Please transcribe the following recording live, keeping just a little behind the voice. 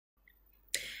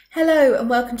Hello and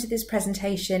welcome to this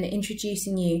presentation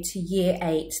introducing you to Year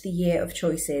 8, the Year of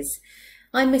Choices.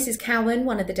 I'm Mrs. Cowan,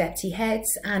 one of the Deputy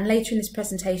Heads, and later in this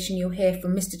presentation you'll hear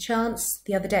from Mr. Chance,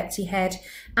 the other Deputy Head,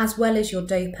 as well as your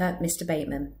DOPA, Mr.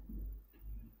 Bateman.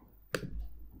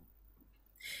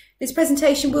 This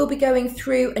presentation will be going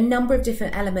through a number of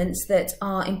different elements that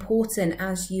are important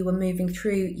as you are moving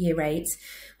through Year 8.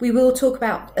 We will talk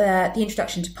about the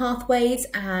introduction to pathways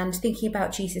and thinking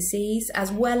about GCSEs,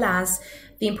 as well as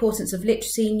the importance of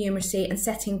literacy, numeracy, and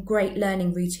setting great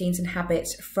learning routines and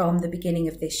habits from the beginning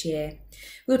of this year.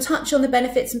 We'll touch on the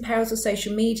benefits and perils of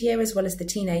social media, as well as the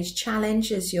teenage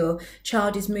challenge as your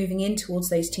child is moving in towards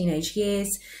those teenage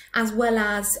years, as well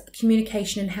as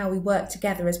communication and how we work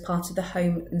together as part of the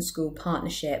home and school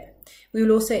partnership. We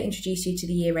will also introduce you to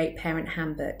the Year 8 Parent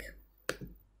Handbook.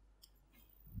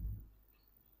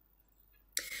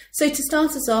 So to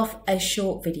start us off, a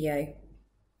short video.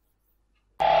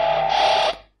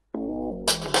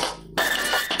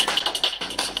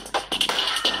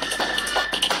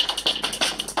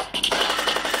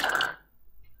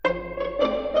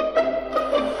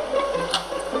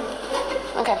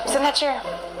 Okay, sit in that chair.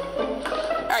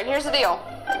 All right, here's the deal.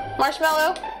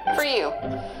 Marshmallow for you.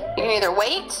 You can either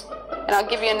wait, and I'll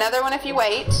give you another one if you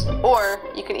wait, or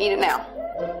you can eat it now.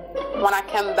 When I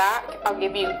come back, I'll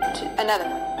give you another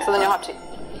one, so then you'll have two.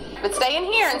 But stay in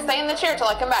here and stay in the chair till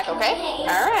I come back, okay?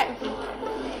 All right.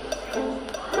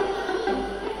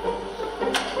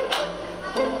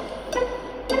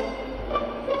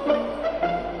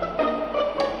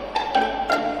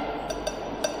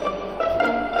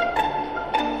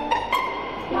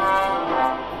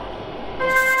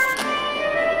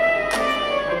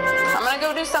 I'm gonna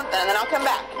go do something, and then I'll come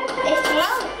back. It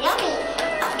smells yummy.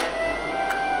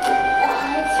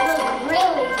 It smells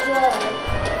really good.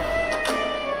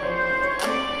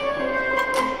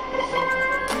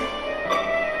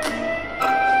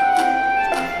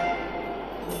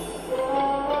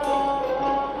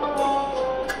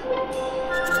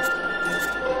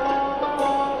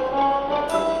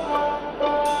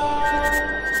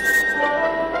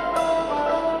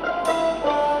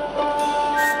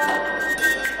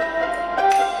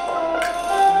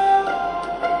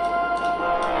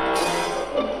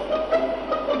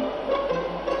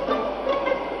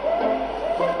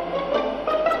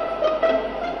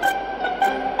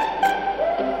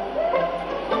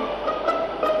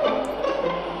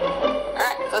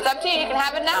 It's up to you. You can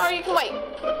have it now or you can wait.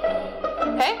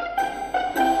 Okay?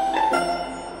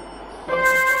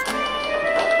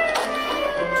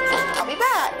 I'll be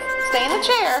back. Stay in the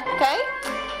chair, okay?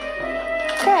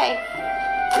 Okay.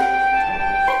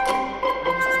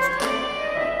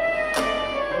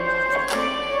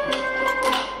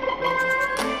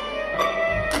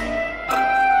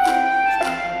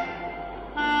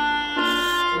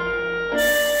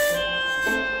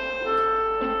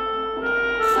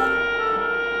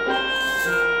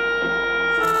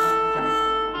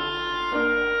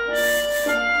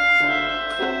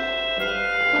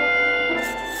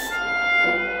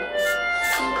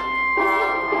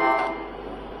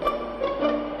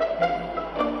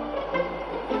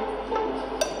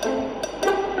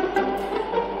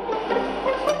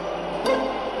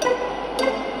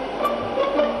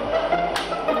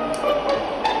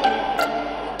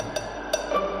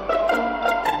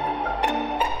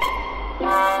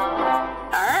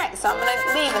 So I'm going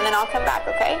to leave and then I'll come back,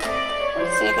 okay?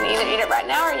 So you can either eat it right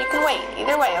now or you can wait.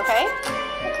 Either way, okay?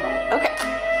 Okay.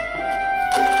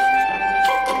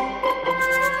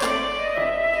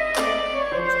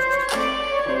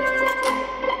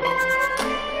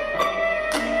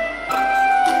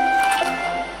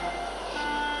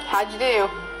 How'd you do?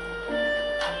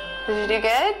 Did you do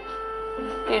good?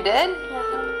 You did?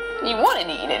 Yeah. You wanted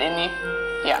to eat it, didn't you?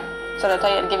 Yeah. So did I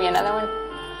tell you to give you another one?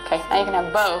 Okay, now you can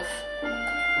have both.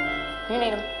 You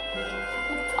need them.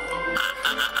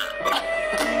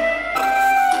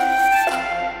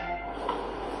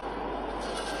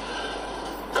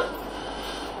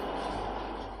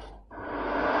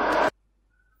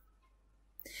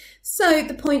 So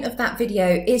the point of that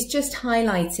video is just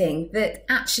highlighting that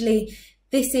actually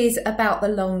this is about the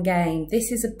long game.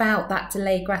 This is about that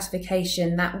delayed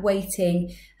gratification, that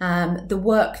waiting, the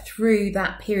work through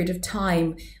that period of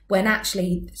time when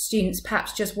actually students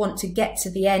perhaps just want to get to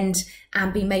the end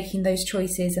and be making those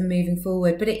choices and moving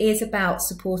forward. But it is about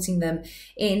supporting them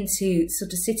into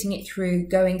sort of sitting it through,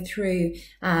 going through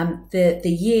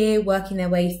the year, working their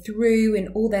way through in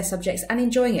all their subjects and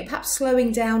enjoying it, perhaps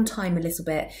slowing down time a little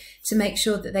bit to make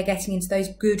sure that they're getting into those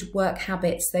good work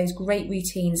habits, those great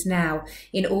routines now,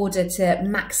 in order to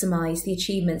maximise the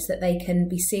achievements that they can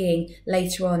be seeing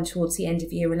later on towards the end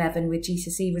of year 11 with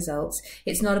GCSE results.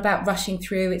 It's not about rushing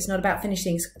through, it's not about finishing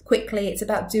things quickly, it's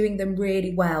about doing them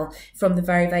really well from the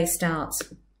very, very start.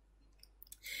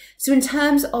 So in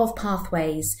terms of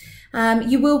pathways,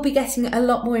 you will be getting a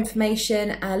lot more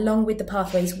information along with the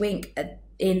Pathways Wink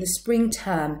in the spring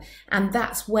term, and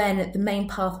that's when the main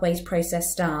pathways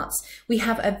process starts. We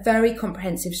have a very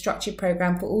comprehensive structured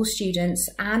programme for all students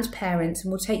and parents,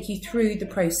 and we'll take you through the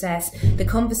process, the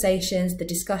conversations, the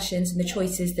discussions and the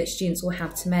choices that students will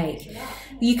have to make.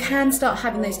 You can start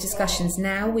having those discussions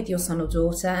now with your son or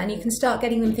daughter, and you can start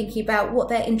getting them thinking about what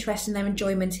their interest and their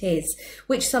enjoyment is,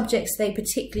 which subjects they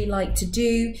particularly like to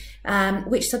do,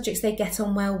 which subjects they get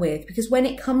on well with, because when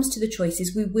it comes to the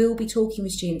choices, we will be talking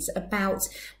with students about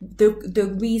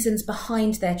the reasons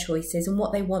behind their choices and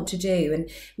what they want to do and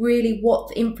really what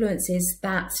influences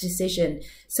that decision.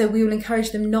 So we will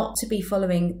encourage them not to be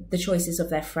following the choices of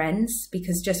their friends,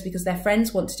 because just because their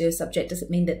friends want to do a subject doesn't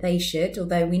mean that they should,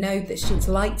 although we know that students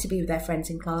like to be with their friends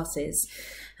in classes.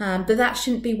 But that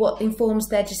shouldn't be what informs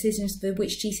their decisions for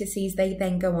which GCSEs they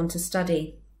then go on to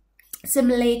study.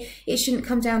 Similarly, it shouldn't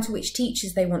come down to which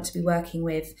teachers they want to be working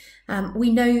with.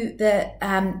 We know that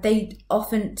they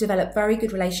often develop very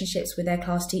good relationships with their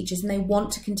class teachers, and they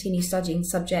want to continue studying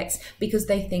subjects because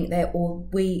they think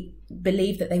we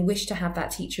believe that they wish to have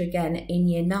that teacher again in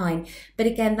year 9. But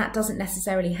again, that doesn't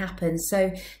necessarily happen.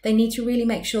 So they need to really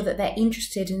make sure that they're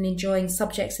interested in enjoying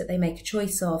subjects that they make a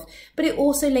choice of. But it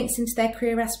also links into their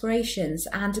career aspirations,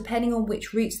 and depending on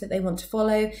which routes that they want to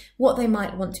follow, what they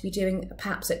might want to be doing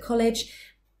perhaps at college.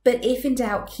 But if in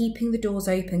doubt, keeping the doors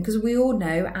open, because we all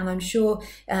know, and I'm sure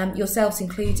yourselves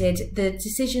included, the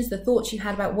decisions, the thoughts you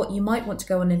had about what you might want to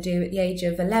go on and do at the age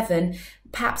of 11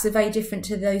 perhaps are very different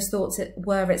to those thoughts that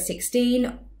were at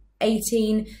 16,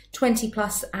 18, 20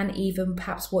 plus, and even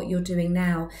perhaps what you're doing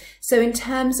now. So in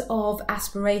terms of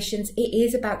aspirations, it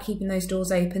is about keeping those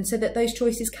doors open so that those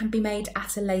choices can be made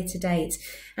at a later date.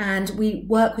 And we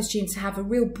work with students to have a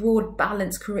real broad,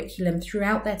 balanced curriculum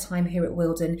throughout their time here at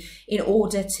Wildern in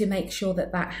order to make sure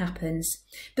that that happens.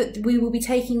 But we will be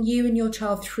taking you and your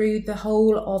child through the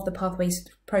whole of the pathways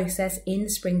process in the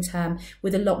spring term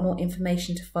with a lot more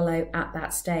information to follow at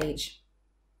that stage.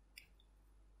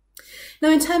 Now,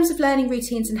 in terms of learning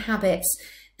routines and habits,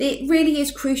 it really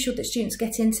is crucial that students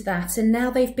get into that. And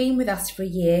now they've been with us for a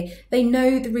year, they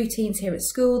know the routines here at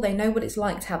school, they know what it's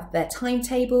like to have their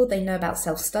timetable, they know about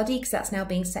self-study because that's now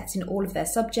being set in all of their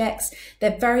subjects.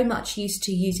 They're very much used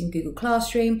to using Google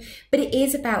Classroom, but it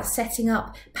is about setting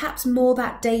up perhaps more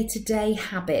that day-to-day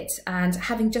habit. And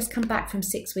having just come back from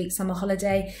 6 weeks summer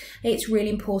holiday, it's really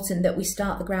important that we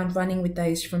start the ground running with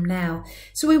those from now.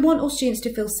 So we want all students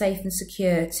to feel safe and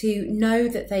secure, to know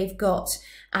that they've got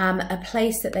a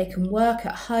place that they can work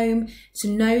at home, to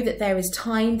know that there is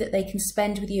time that they can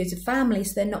spend with you as a family,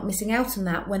 so they're not missing out on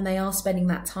that when they are spending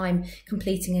that time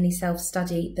completing any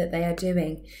self-study that they are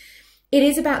doing. It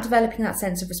is about developing that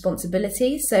sense of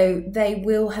responsibility. So they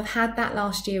will have had that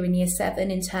last year in year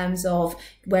 7 in terms of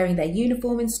wearing their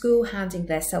uniform in school, handing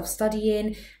their self-study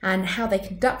in, and how they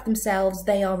conduct themselves.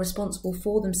 They are responsible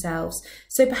for themselves.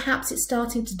 So perhaps it's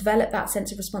starting to develop that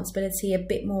sense of responsibility a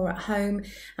bit more at home.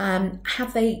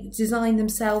 Have they designed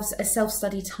themselves a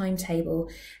self-study timetable?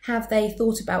 Have they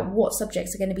thought about what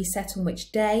subjects are going to be set on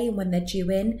which day and when they're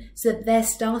due in, so that they're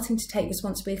starting to take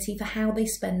responsibility for how they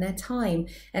spend their time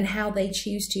and how they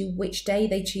choose to, which day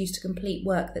they choose to complete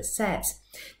work that's set.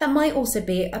 That might also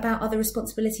be about other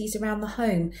responsibilities around the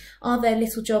home. Are there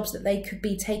little jobs that they could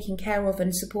be taking care of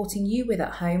and supporting you with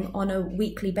at home on a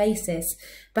weekly basis?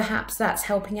 Perhaps that's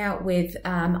helping out with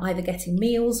either getting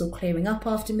meals or clearing up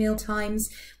after meal times,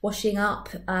 washing up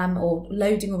or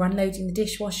loading or unloading the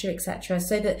dishwasher, etc.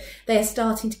 So that they are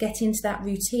starting to get into that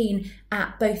routine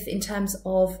at both in terms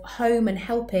of home and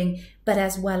helping, but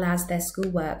as well as their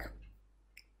schoolwork.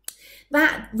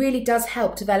 That really does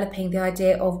help developing the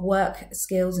idea of work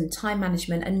skills and time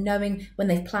management and knowing when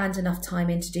they've planned enough time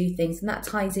in to do things, and that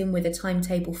ties in with a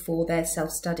timetable for their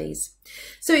self-studies.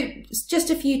 So just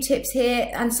a few tips here,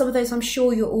 and some of those I'm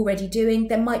sure you're already doing.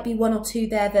 There might be one or two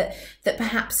there that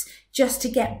perhaps just to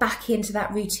get back into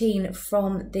that routine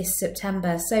from this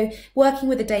September. So working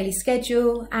with a daily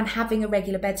schedule and having a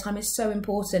regular bedtime is so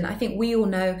important. I think we all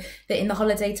know that in the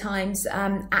holiday times,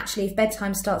 actually if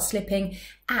bedtime starts slipping,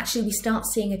 actually we start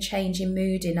seeing a change in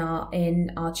mood in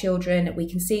our children. We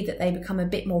can see that they become a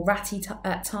bit more ratty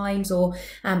at times, or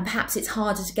perhaps it's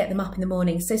harder to get them up in the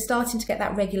morning. So starting to get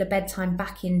that regular bedtime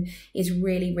back in is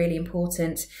really, really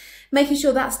important. Making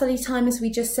sure that study time, as we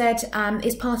just said,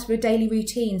 is part of a daily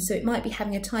routine. So it might be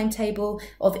having a timetable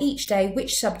of each day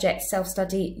which subject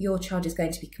self-study your child is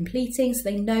going to be completing, so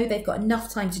they know they've got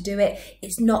enough time to do it.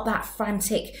 It's not that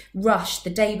frantic rush the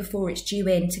day before it's due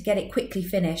in to get it quickly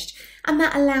finished. And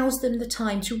that allows them the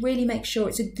time to really make sure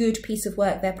it's a good piece of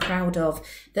work they're proud of,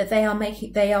 that they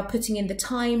are putting in the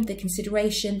time, the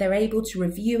consideration, they're able to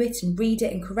review it and read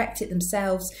it and correct it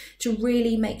themselves to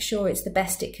really make sure it's the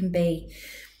best it can be.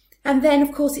 And then,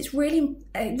 of course, it's really,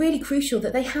 really crucial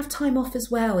that they have time off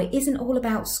as well. It isn't all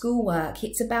about schoolwork.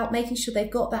 It's about making sure they've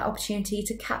got that opportunity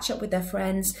to catch up with their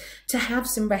friends, to have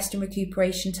some rest and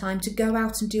recuperation time, to go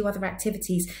out and do other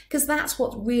activities, because that's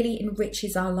what really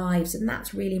enriches our lives, and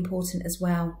that's really important as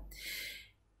well.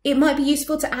 It might be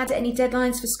useful to add any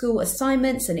deadlines for school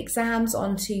assignments and exams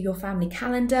onto your family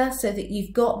calendar so that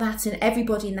you've got that and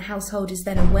everybody in the household is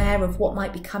then aware of what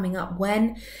might be coming up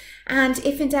when. And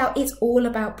if in doubt, it's all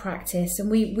about practice.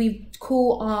 And we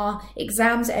call our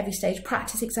exams at every stage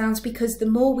practice exams, because the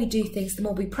more we do things, the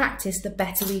more we practice, the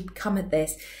better we become at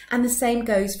this. And the same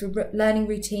goes for learning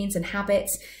routines and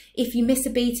habits. If you miss a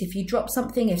beat, if you drop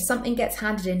something, if something gets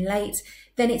handed in late,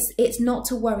 then it's not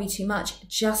to worry too much.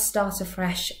 Just start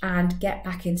afresh and get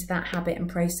back into that habit and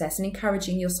process, and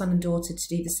encouraging your son and daughter to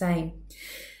do the same.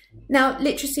 Now,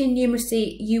 literacy and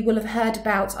numeracy, you will have heard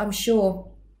about, I'm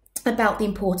sure, about the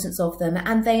importance of them,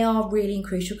 and they are really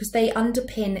crucial because they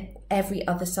underpin every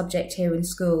other subject here in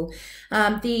school.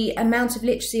 The amount of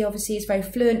literacy obviously is very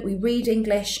fluent. We read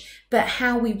English, but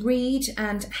how we read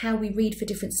and how we read for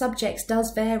different subjects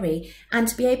does vary. And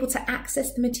to be able to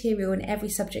access the material in every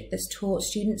subject that's taught,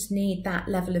 students need that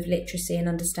level of literacy and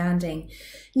understanding.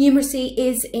 Numeracy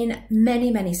is in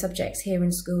many, many subjects here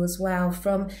in school as well,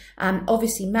 from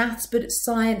obviously maths, but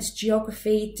science,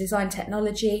 geography, design,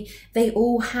 technology, they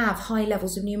all have high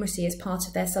levels of numeracy as part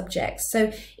of their subjects.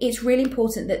 So it's really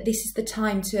important that this is the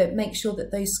time to make sure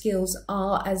that those skills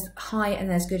are as high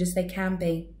and as good as they can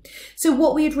be. So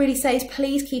what we would really say is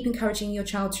please keep encouraging your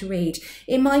child to read.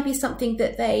 It might be something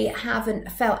that they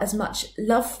haven't felt as much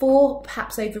love for,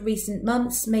 perhaps over recent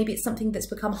months. Maybe it's something that's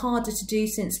become harder to do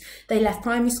since they left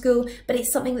primary school, but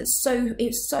it's something that's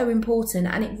so important,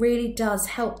 and it really does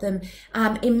help them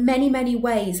in many, many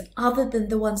ways other than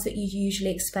the ones that you usually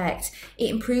expect.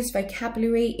 It improves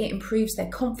vocabulary, it improves their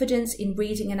confidence in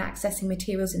reading and accessing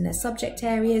materials in their subject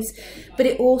areas, but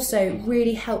it also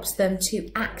really helps them to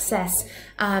access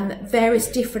various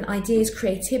different ideas,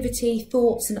 creativity,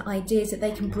 thoughts and ideas that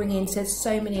they can bring into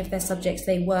so many of their subjects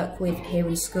they work with here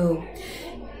in school.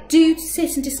 Do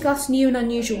sit and discuss new and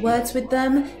unusual words with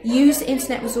them. Use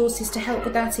internet resources to help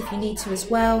with that if you need to as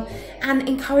well. And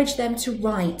encourage them to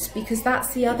write, because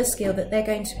that's the other skill that they're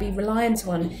going to be reliant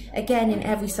on, again, in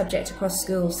every subject across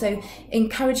school. So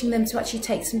encouraging them to actually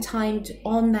take some time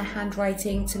on their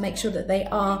handwriting to make sure that they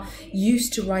are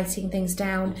used to writing things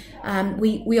down.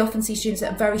 We often see students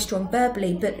that are very strong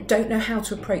verbally but don't know how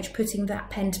to approach putting that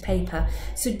pen to paper.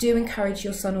 So do encourage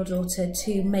your son or daughter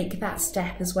to make that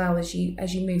step as well as you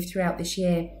move throughout this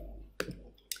year.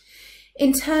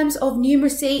 In terms of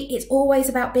numeracy, it's always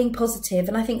about being positive,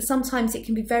 and I think sometimes it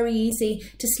can be very easy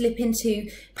to slip into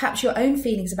perhaps your own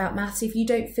feelings about maths if you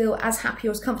don't feel as happy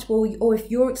or as comfortable, or if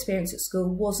your experience at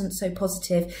school wasn't so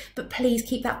positive. But please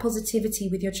keep that positivity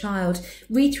with your child.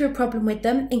 Read through a problem with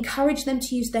them, encourage them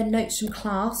to use their notes from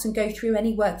class and go through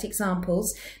any worked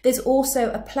examples. There's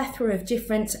also a plethora of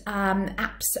different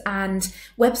apps and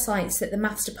websites that the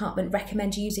maths department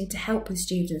recommend using to help with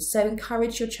students, so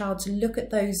encourage your child to look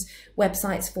at those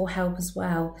websites for help as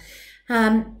well.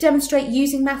 Demonstrate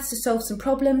using maths to solve some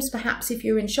problems. Perhaps if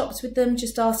you're in shops with them,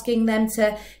 just asking them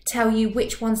to tell you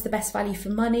which one's the best value for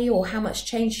money or how much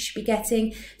change you should be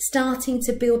getting, starting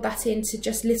to build that into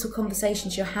just little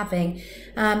conversations you're having,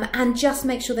 and just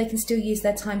make sure they can still use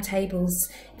their timetables.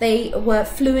 They were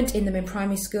fluent in them in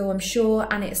primary school, I'm sure,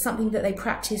 and it's something that they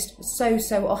practiced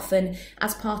so often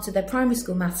as part of their primary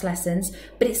school maths lessons,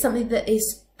 but it's something that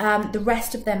is the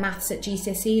rest of their maths at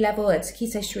GCSE level, at Key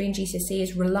Stage 3 and GCSE,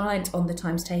 is reliant on the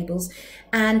times tables.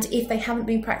 And if they haven't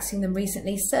been practicing them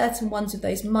recently, certain ones of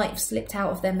those might have slipped out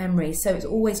of their memory. So it's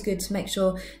always good to make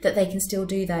sure that they can still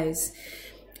do those.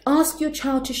 Ask your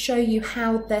child to show you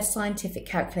how their scientific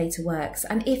calculator works.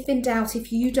 And if in doubt,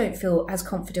 if you don't feel as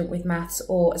confident with maths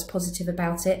or as positive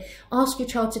about it, ask your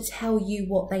child to tell you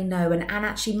what they know. And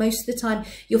actually, most of the time,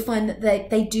 you'll find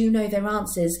that they do know their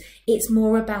answers. It's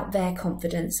more about their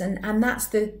confidence. And that's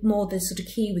the sort of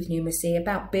key with numeracy,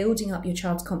 about building up your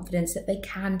child's confidence that they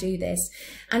can do this.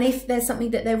 And if there's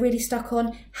something that they're really stuck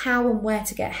on, how and where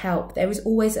to get help. There is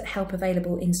always help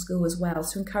available in school as well.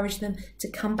 So encourage them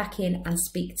to come back in and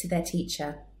speak to their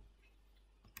teacher.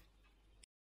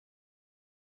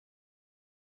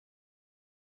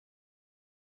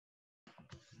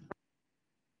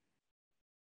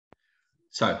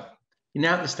 So you're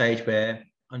now at the stage where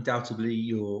undoubtedly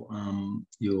your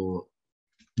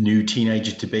new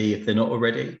teenager to be, if they're not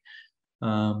already,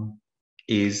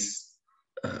 has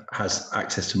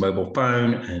access to mobile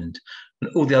phone and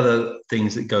all the other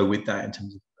things that go with that in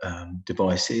terms of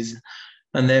devices.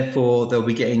 And therefore, they'll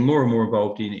be getting more and more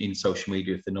involved in social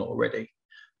media if they're not already.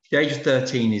 The age of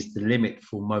 13 is the limit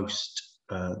for most,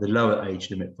 the lower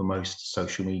age limit for most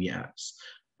social media apps.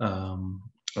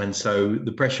 And so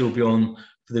the pressure will be on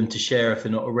for them to share if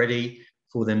they're not already,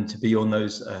 for them to be on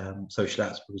those social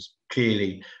apps, because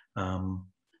clearly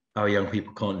our young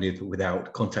people can't live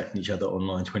without contacting each other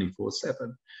online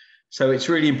 24/7. So it's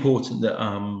really important that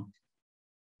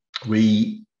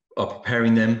we are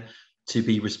preparing them to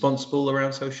be responsible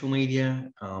around social media,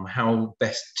 how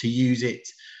best to use it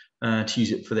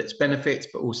for its benefits,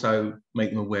 but also make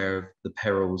them aware of the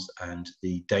perils and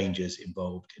the dangers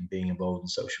involved in being involved in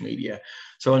social media.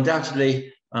 So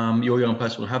undoubtedly, your young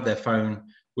person will have their phone,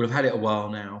 will have had it a while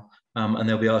now, and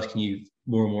they'll be asking you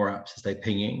more and more apps as they're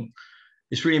pinging.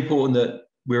 It's really important that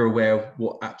we're aware of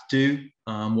what apps do,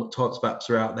 what types of apps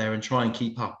are out there, and try and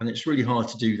keep up. And it's really hard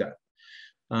to do that.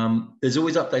 There's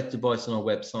always updated device on our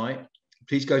website.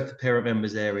 Please go to the parent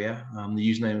members area.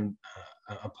 The username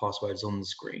and password is on the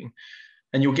screen,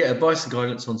 and you'll get advice and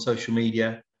guidance on social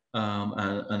media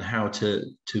and how to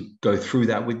go through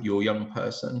that with your young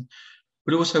person.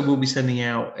 But also, we'll be sending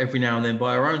out every now and then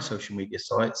by our own social media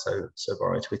sites, so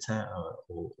via Twitter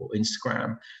or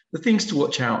Instagram, the things to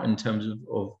watch out in terms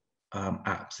of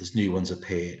apps as new ones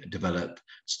appear, develop,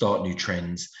 start new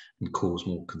trends, and cause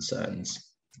more concerns.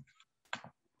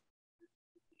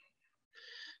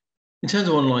 In terms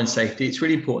of online safety, it's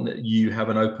really important that you have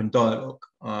an open dialogue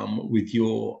with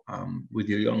your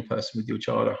young person, with your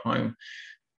child at home.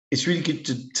 It's really good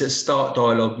to start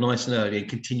dialogue nice and early and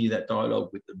continue that dialogue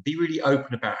with them. Be really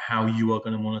open about how you are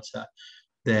going to monitor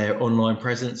their online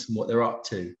presence and what they're up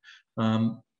to.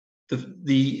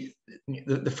 The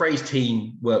phrase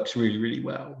teen works really, really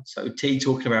well. So T,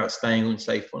 talking about staying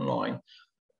unsafe online.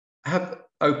 Have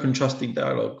open, trusting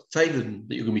dialogue. Say to them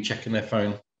that you're going to be checking their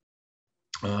phone.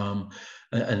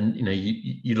 And you know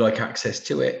you'd like access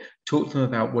to it. Talk to them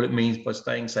about what it means by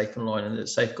staying safe online, and that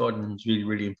safeguarding them is really,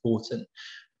 really important.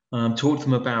 Talk to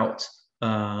them about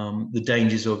the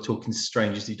dangers of talking to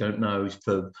strangers you don't know,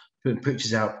 for putting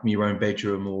pictures out from your own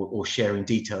bedroom, or sharing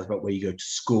details about where you go to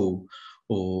school,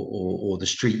 or the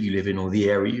street you live in, or the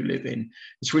area you live in.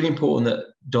 It's really important that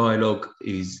dialogue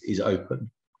is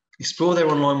open. Explore their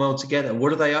online world together.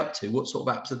 What are they up to? What sort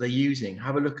of apps are they using?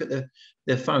 Have a look at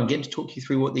their phone. Get them to talk you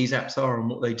through what these apps are and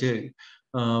what they do.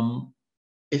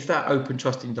 If that open,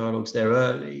 trusting dialogue's there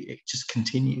early, it just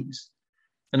continues.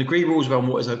 And agree rules around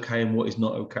what is okay and what is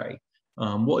not okay.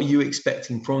 What are you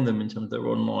expecting from them in terms of their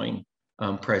online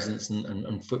presence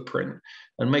and footprint?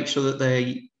 And make sure that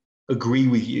they agree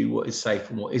with you what is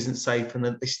safe and what isn't safe, and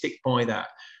that they stick by that.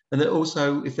 And that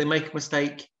also, if they make a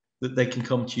mistake, that they can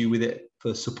come to you with it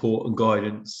for support and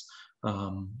guidance,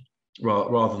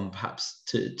 rather than perhaps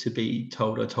to be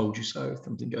told, I told you so, if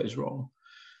something goes wrong.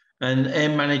 And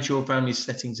manage your family's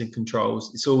settings and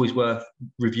controls. It's always worth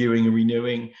reviewing and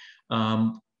renewing.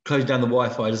 Close down the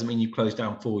Wi-Fi doesn't mean you close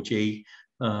down 4G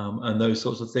and those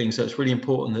sorts of things. So it's really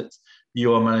important that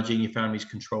you are managing your family's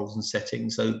controls and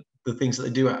settings. So the things that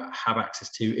they do have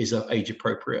access to is age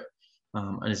appropriate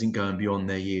and isn't going beyond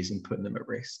their years and putting them at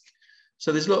risk.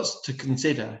 So there's lots to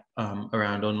consider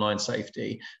around online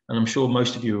safety, and I'm sure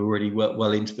most of you are already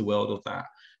well into the world of that.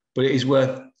 But it is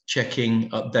worth checking,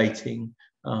 updating,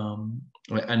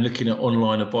 and looking at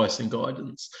online advice and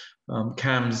guidance.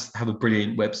 CAMS have a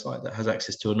brilliant website that has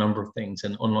access to a number of things,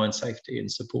 and online safety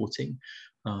and supporting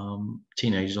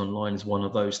teenagers online is one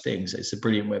of those things. It's a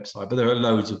brilliant website, but there are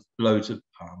loads of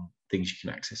things you can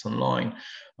access online.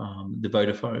 The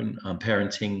Vodafone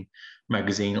parenting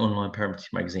magazine, online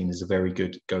parenting magazine, is a very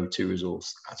good go-to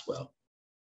resource as well.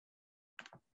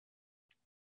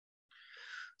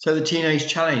 So the teenage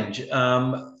challenge.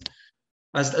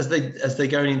 as they're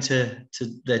going into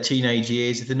their teenage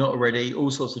years, if they're not already,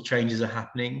 all sorts of changes are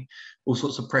happening, all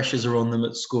sorts of pressures are on them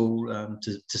at school,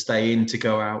 to stay in, to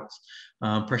go out,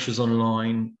 pressures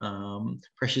online,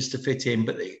 pressures to fit in,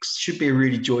 but it should be a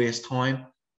really joyous time.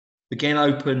 Again,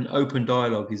 open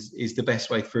dialogue is the best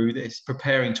way through this.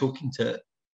 Preparing, talking to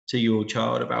your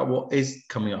child about what is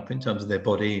coming up in terms of their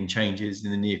body and changes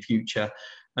in the near future,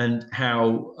 and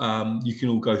how you can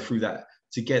all go through that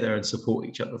together and support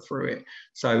each other through it.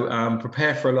 So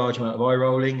prepare for a large amount of eye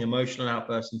rolling, emotional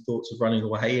outbursts, and thoughts of running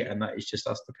away, and that is just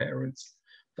us, the parents.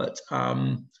 But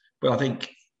I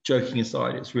think, joking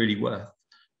aside, it's really worth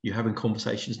you having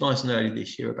conversations nice and early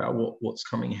this year about what's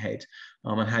coming ahead,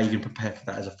 and how you can prepare for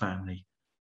that as a family.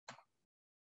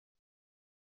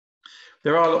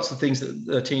 There are lots of things that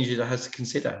the teenager has to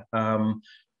consider.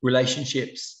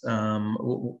 Relationships,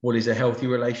 what is a healthy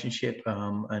relationship,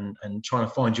 and trying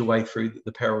to find your way through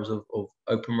the perils of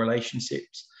open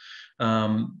relationships.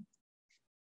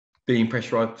 Being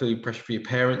pressurized, feeling pressure for your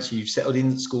parents. You've settled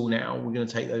in at school now, we're going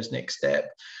to take those next steps.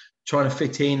 Trying to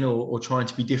fit in, or trying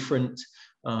to be different,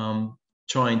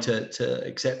 trying to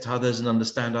accept others and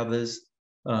understand others,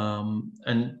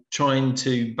 and trying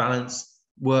to balance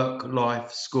work,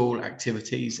 life, school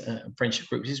activities, and friendship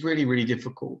groups is really, really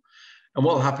difficult. And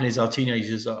what will happen is our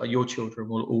teenagers, your children,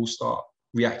 will all start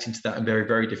reacting to that in very,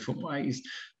 very different ways.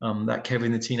 That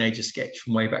Kevin the teenager sketch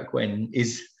from way back when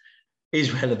is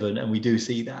relevant, and we do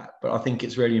see that. But I think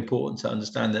it's really important to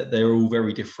understand that they're all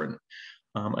very different.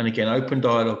 And again, open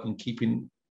dialogue and keeping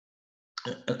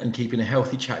a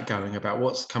healthy chat going about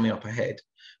what's coming up ahead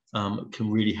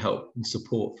can really help and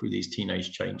support through these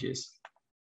teenage changes.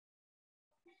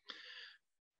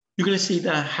 You're going to see the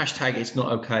hashtag "It's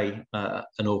Not Okay"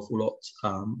 an awful lot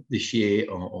this year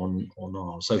on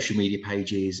our social media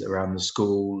pages, around the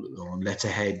school, on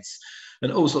letterheads,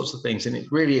 and all sorts of things. And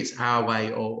it's our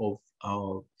way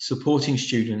of supporting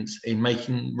students in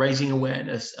raising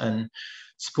awareness and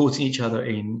supporting each other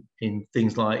in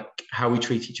things like how we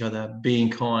treat each other, being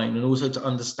kind, and also to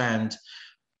understand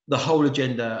the whole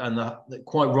agenda, and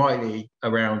quite rightly,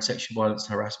 around sexual violence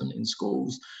and harassment in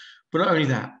schools. But not only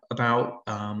that, about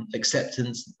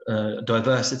acceptance,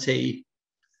 diversity,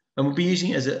 and we'll be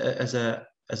using it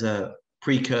as a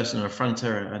precursor and a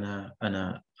fronter and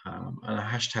a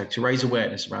hashtag to raise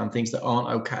awareness around things that aren't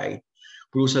okay.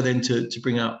 But also then to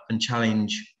bring up and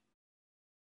challenge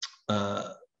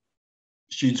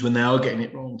students when they are getting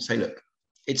it wrong. Say, look,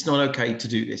 it's not okay to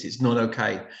do this. It's not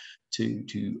okay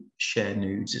to share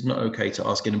nudes. It's not okay to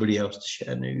ask anybody else to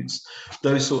share nudes.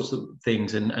 Those sorts of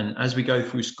things. And as we go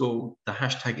through school, the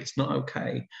hashtag "It's Not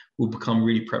Okay" will become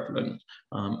really prevalent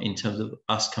in terms of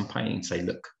us campaigning. Say,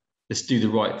 look, let's do the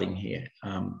right thing here.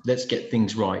 Let's get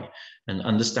things right and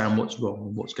understand what's wrong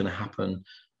and what's going to happen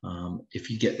if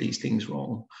you get these things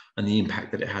wrong, and the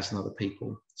impact that it has on other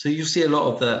people. So you'll see a lot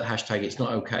of the hashtag "It's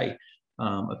Not Okay"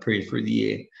 appearing through the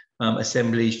year.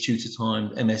 Assemblies, tutor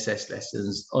time, MSS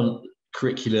lessons, on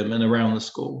curriculum and around the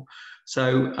school.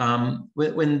 So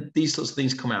when these sorts of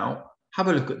things come out, have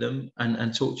a look at them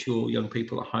and talk to your young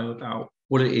people at home about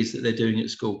what it is that they're doing at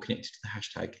school connected to the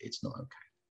hashtag "It's Not Okay."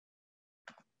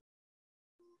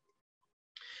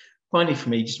 Finally, for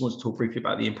me, just want to talk briefly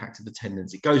about the impact of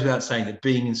attendance. It goes without saying that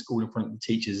being in school in front of the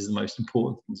teachers is the most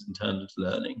important thing in terms of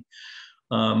learning.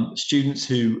 Students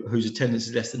whose attendance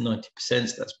is less than 90%,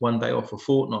 so that's one day off a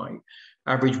fortnight,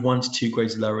 average 1 to 2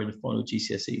 grades lower in the final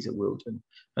GCSEs at Wildern.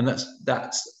 And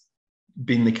that's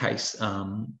been the case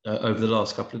over the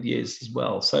last couple of years as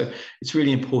well. So it's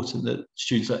really important that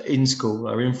students are in school,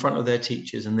 are in front of their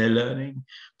teachers, and they're learning,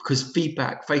 because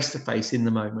feedback face-to-face in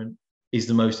the moment is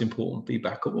the most important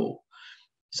feedback of all.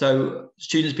 So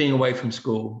students being away from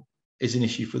school is an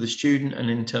issue for the student, and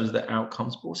in terms of their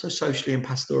outcomes, but also socially and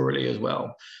pastorally as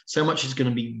well. So much is going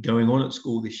to be going on at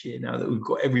school this year now that we've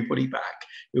got everybody back.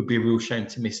 It would be a real shame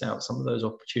to miss out some of those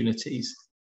opportunities.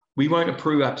 We won't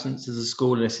approve absence as a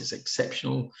school unless it's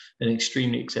exceptional and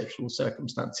extremely exceptional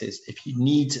circumstances. If you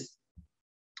need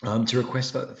to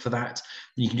request for that,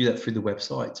 you can do that through the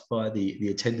website via the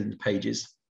attendance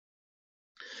pages.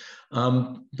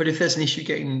 But if there's an issue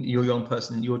getting your young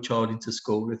person, your child into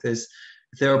school, if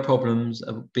there are problems,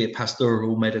 be it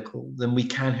pastoral or medical, then we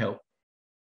can help.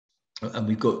 And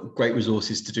we've got great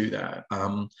resources to do that.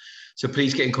 So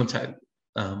please get in contact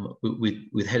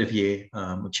with head of year,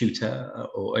 a tutor,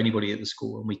 or anybody at the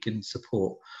school, and we can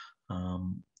support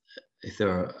if there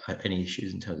are any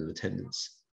issues in terms of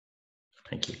attendance.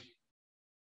 Thank you.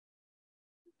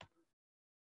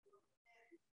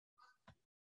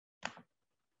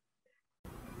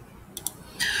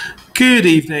 Good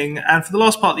evening, and for the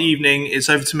last part of the evening, it's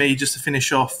over to me just to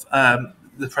finish off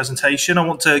the presentation. I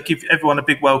want to give everyone a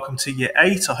big welcome to Year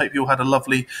 8. I hope you all had a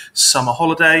lovely summer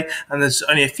holiday. And there's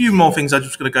only a few more things I'm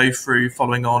just going to go through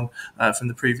following on from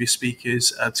the previous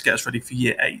speakers to get us ready for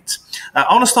Year 8.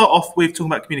 I want to start off with talking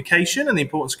about communication and the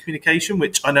importance of communication,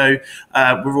 which I know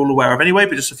we're all aware of anyway,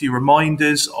 but just a few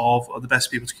reminders of the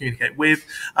best people to communicate with.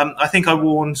 I think I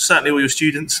warned certainly all your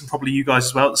students and probably you guys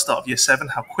as well at the start of Year 7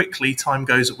 how quickly time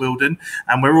goes at Wildern,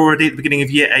 and we're already at the beginning of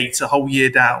Year 8, a whole year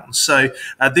down. So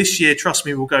this year, trust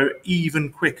me, will go even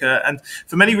quicker. And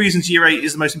for many reasons, Year 8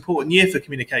 is the most important year for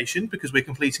communication because we're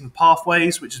completing the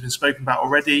pathways, which has been spoken about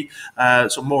already.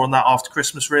 Sort of more on that after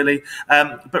Christmas, really.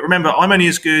 But remember, I'm only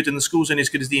as good and the school's only as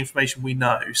good as the information we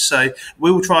know. So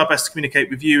we will try our best to communicate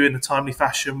with you in a timely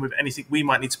fashion with anything we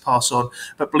might need to pass on.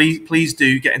 But please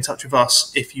do get in touch with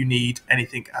us if you need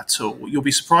anything at all. You'll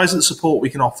be surprised at the support we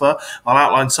can offer. I'll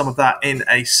outline some of that in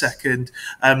a second.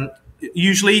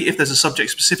 Usually, if there's a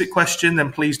subject-specific question,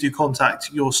 then please do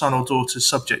contact your son or daughter's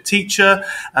subject teacher.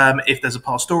 If there's a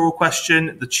pastoral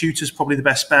question, the tutor's probably the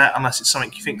best bet, unless it's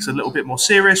something you think is a little bit more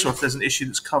serious, or if there's an issue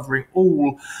that's covering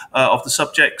all of the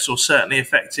subjects, or certainly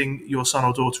affecting your son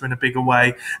or daughter in a bigger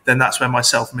way, then that's where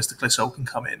myself and Mr. Clissold can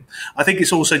come in. I think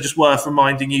it's also just worth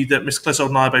reminding you that Mr. Clissold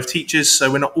and I are both teachers,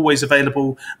 so we're not always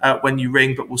available when you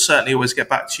ring, but we'll certainly always get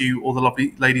back to you. All the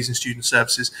lovely ladies in student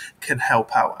services can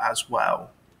help out as well.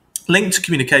 Linked to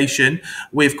communication,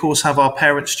 we of course have our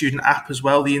parent-student app as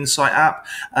well, the Insight app.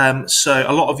 So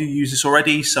a lot of you use this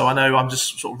already, so I know I'm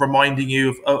just sort of reminding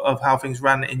you of how things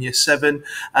ran in Year 7.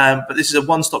 But this is a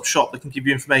one-stop shop that can give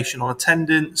you information on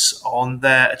attendance, on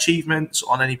their achievements,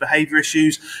 on any behaviour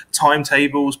issues,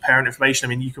 timetables, parent information. I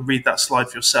mean, you can read that slide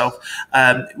for yourself.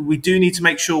 We do need to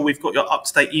make sure we've got your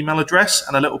up-to-date email address,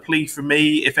 and a little plea from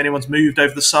me, if anyone's moved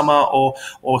over the summer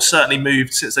or certainly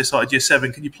moved since they started Year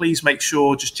 7, can you please make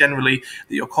sure just generally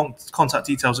that your contact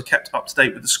details are kept up to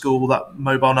date with the school, that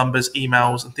mobile numbers,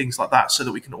 emails and things like that, so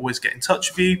that we can always get in touch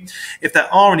with you. If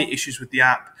there are any issues with the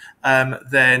app,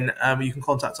 then you can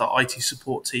contact our IT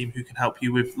support team who can help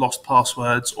you with lost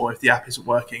passwords or if the app isn't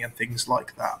working and things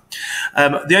like that.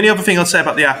 The only other thing I'll say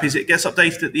about the app is it gets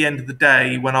updated at the end of the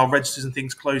day when our registers and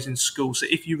things close in school. So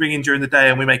if you ring in during the day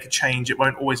and we make a change, it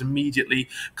won't always immediately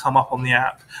come up on the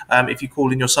app. If you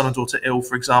call in your son or daughter ill,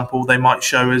 for example, they might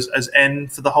show as N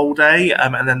for the whole day,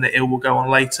 and then the ill will go on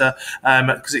later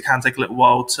because it can take a little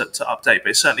while to update. But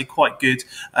it's certainly quite good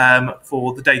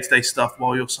for the day-to-day stuff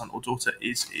while your son or daughter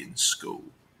is in school.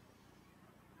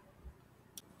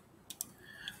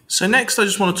 So next, I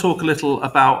just want to talk a little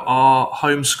about our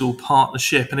homeschool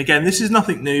partnership. And again, this is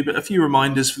nothing new, but a few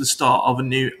reminders for the start of a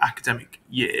new academic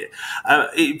year.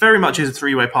 It very much is a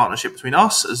three-way partnership between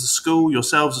us as the school,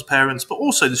 yourselves as parents, but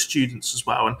also the students as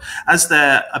well. And as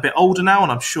they're a bit older now,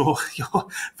 and I'm sure you're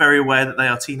very aware that they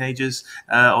are teenagers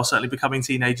or certainly becoming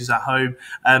teenagers at home,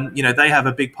 you know, they have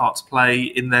a big part to play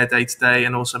in their day-to-day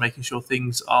and also making sure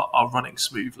things are running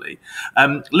smoothly.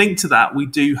 Linked to that, we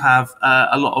do have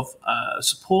a lot of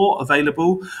support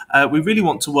available. We really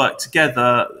want to work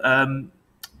together.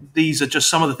 These are just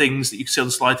some of the things that you can see on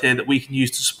the slide here that we can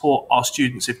use to support our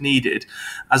students if needed.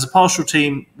 As a pastoral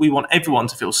team, we want everyone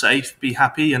to feel safe, be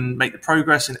happy and make the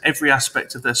progress in every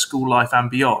aspect of their school life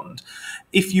and beyond.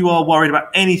 If you are worried about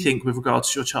anything with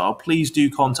regards to your child, please do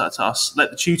contact us.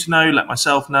 Let the tutor know, let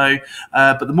myself know.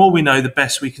 But the more we know, the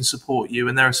best we can support you.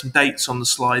 And there are some dates on the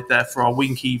slide there for our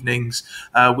wink evenings,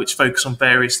 which focus on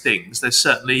various things. There's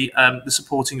certainly the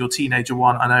supporting your teenager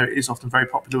one. I know it is often very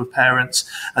popular with parents.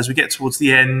 As we get towards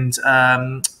the end,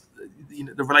 you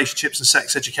know, the relationships and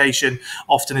sex education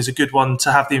often is a good one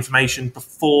to have the information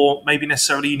before. Maybe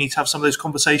necessarily you need to have some of those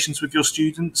conversations with your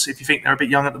students if you think they're a bit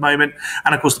young at the moment.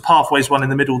 And of course the pathways one in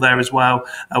the middle there as well,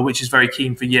 which is very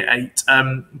keen for Year 8.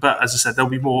 But as I said,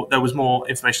 there was more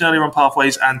information earlier on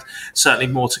pathways and certainly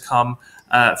more to come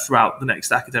throughout the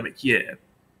next academic year.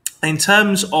 In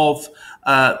terms of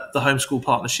the homeschool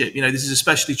partnership, you know, this is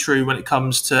especially true when it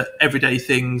comes to everyday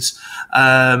things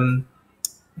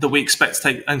that we expect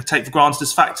to take for granted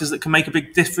as factors that can make a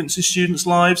big difference in students'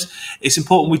 lives. It's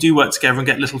important we do work together and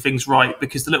get little things right,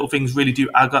 because the little things really do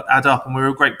add up, and we're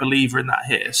a great believer in that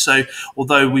here. So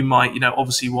although we might, you know,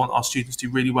 obviously want our students to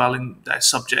do really well in their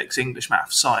subjects, English,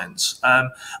 maths, science,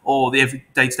 or the every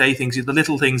day-to-day things, the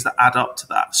little things that add up to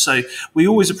that. So we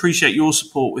always appreciate your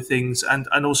support with things and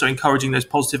also encouraging those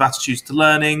positive attitudes to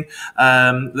learning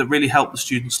that really help the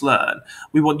students learn.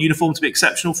 We want uniform to be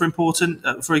exceptional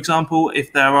for example.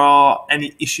 If there there are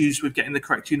any issues with getting the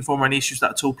correct uniform or any issues with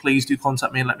that at all, please do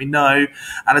contact me and let me know.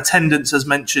 And attendance, as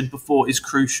mentioned before, is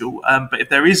crucial. But if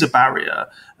there is a barrier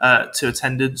to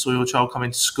attendance, or your child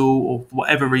coming to school, or for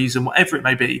whatever reason, whatever it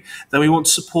may be, then we want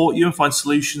to support you and find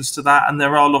solutions to that. And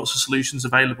there are lots of solutions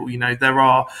available. You know, there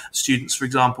are students, for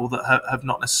example, that have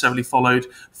not necessarily followed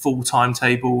full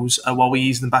timetables while we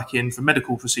ease them back in for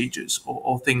medical procedures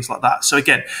or things like that. So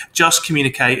again, just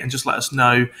communicate and just let us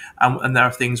know, and there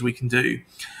are things we can do.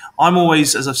 I'm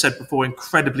always, as I've said before,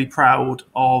 incredibly proud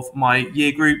of my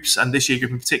year groups, and this year group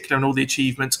in particular, and all the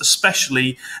achievements,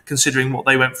 especially considering what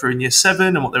they went through in year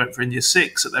 7 and what they went through in year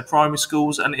 6 at their primary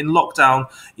schools. And in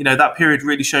lockdown, you know, that period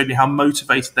really showed me how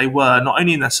motivated they were, not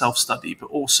only in their self-study, but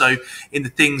also in the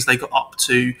things they got up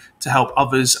to help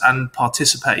others and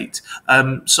participate.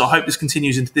 So I hope this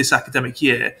continues into this academic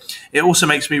year. It also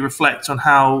makes me reflect on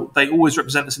how they always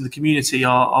represent us in the community.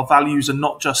 Our values are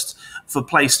not just for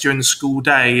place during the school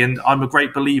day. And I'm a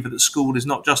great believer that school is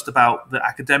not just about the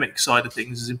academic side of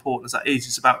things, as important as that is.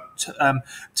 It's about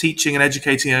teaching and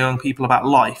educating young people about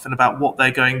life and about what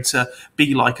they're going to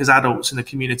be like as adults in the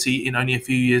community in only a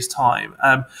few years' time.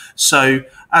 So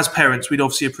as parents, we'd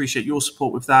obviously appreciate your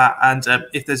support with that. And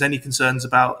if there's any concerns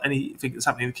about anything that's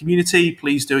happening in the community,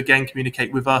 please do again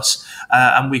communicate with us,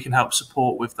 and we can help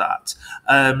support with that.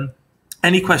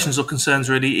 Any questions or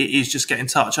concerns, really, it is just get in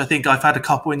touch. I think I've had a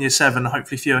couple in year 7,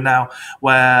 hopefully fewer now,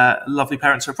 where lovely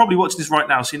parents are probably watching this right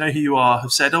now, so you know who you are,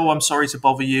 have said, oh, I'm sorry to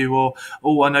bother you, or,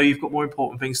 oh, I know you've got more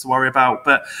important things to worry about.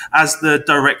 But as the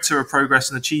Director of Progress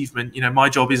and Achievement, you know, my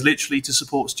job is literally to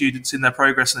support students in their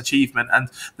progress and achievement, and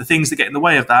the things that get in the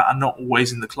way of that are not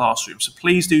always in the classroom. So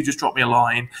please do just drop me a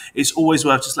line. It's always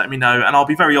worth just letting me know, and I'll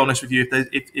be very honest with you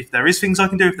if there is things I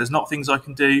can do, if there's not things I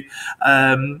can do.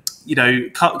 You know,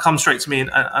 come straight to me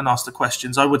and ask the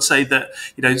questions. I would say that,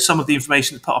 you know, some of the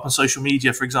information that's put up on social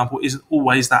media, for example, isn't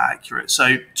always that accurate.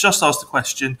 So just ask the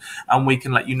question and we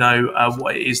can let you know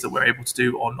what it is that we're able to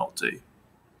do or not do.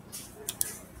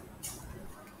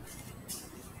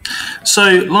 So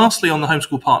lastly, on the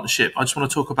homeschool partnership, I just want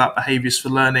to talk about behaviours for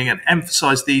learning and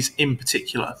emphasise these in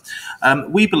particular.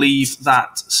 We believe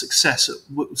that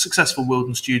successful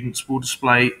Wildern students will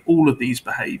display all of these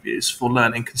behaviours for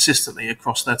learning consistently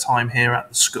across their time here at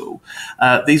the school.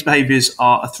 These behaviours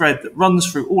are a thread that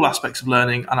runs through all aspects of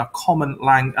learning and a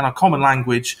common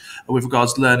language with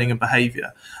regards to learning and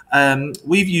behaviour.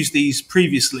 We've used these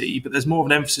previously, but there's more of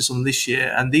an emphasis on this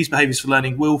year, and these behaviours for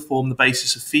learning will form the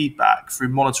basis of feedback through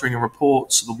monitoring and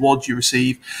reports, the WOD you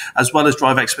receive, as well as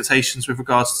drive expectations with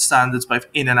regards to standards both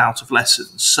in and out of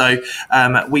lessons. So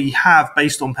we have,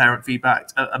 based on parent feedback,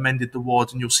 amended the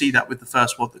WOD, and you'll see that with the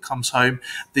first WOD that comes home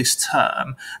this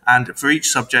term. And for each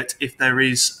subject, if there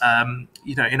is,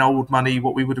 you know, in old money,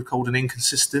 what we would have called an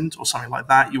inconsistent or something like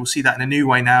that, you will see that in a new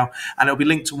way now, and it'll be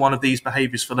linked to one of these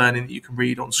behaviours for learning that you can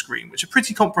read on screen, which are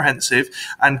pretty comprehensive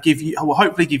and will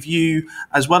hopefully give you,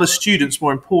 as well as students,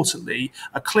 more importantly,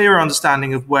 a clearer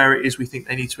understanding of where it is we think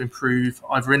they need to improve,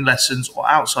 either in lessons or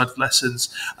outside of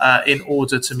lessons, in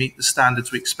order to meet the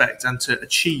standards we expect and to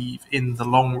achieve in the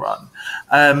long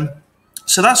run.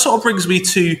 So that sort of brings me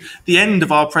to the end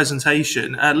of our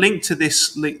presentation. A link to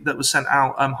this link that was sent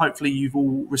out, hopefully you've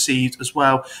all received as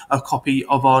well a copy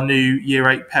of our new Year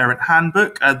 8 Parent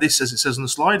Handbook. This, as it says on the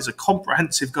slide, is a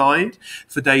comprehensive guide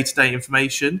for day-to-day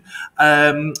information.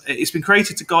 It's been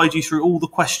created to guide you through all the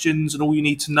questions and all you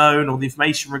need to know and all the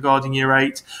information regarding Year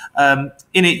 8.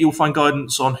 In it, you'll find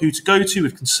guidance on who to go to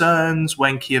with concerns,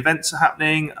 when key events are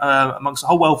happening, amongst a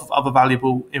whole wealth of other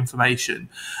valuable information.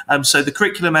 So the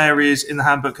curriculum areas in the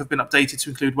handbook have been updated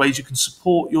to include ways you can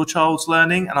support your child's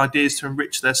learning and ideas to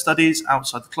enrich their studies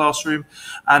outside the classroom.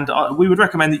 And we would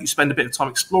recommend that you spend a bit of time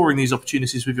exploring these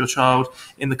opportunities with your child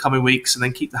in the coming weeks, and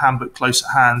then keep the handbook close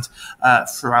at hand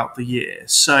throughout the year.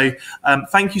 So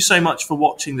thank you so much for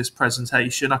watching this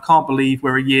presentation. I can't believe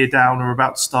we're a year down and we're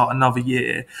about to start another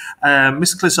year.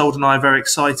 Mr. Clissold and I are very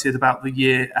excited about the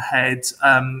year ahead,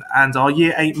 and our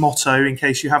Year 8 motto, in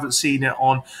case you haven't seen it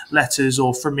on letters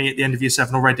or from me at the end of Year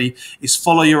 7 already, is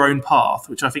follow your own path,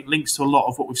 which I think links to a lot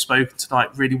of what we've spoken tonight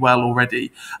really well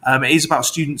already. It is about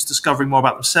students discovering more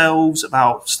about themselves,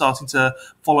 about starting to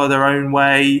follow their own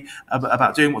way,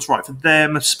 about doing what's right for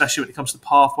them, especially when it comes to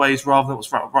pathways rather than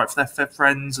what's right for their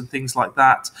friends and things like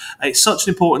that. It's such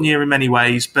an important year in many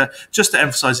ways, but just to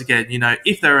emphasise again, you know,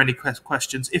 if there are any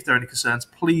questions, if there are any concerns,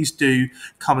 please do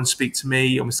come and speak to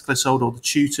me or Mr. Clissold or the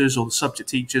tutors or the subject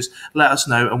teachers. Let us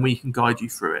know and we can guide you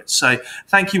through it. So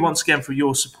thank you once again for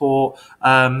your support.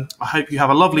 I hope you have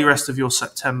a lovely rest of your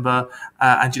September,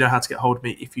 and you know how to get hold of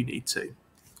me if you need to.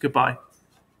 Goodbye.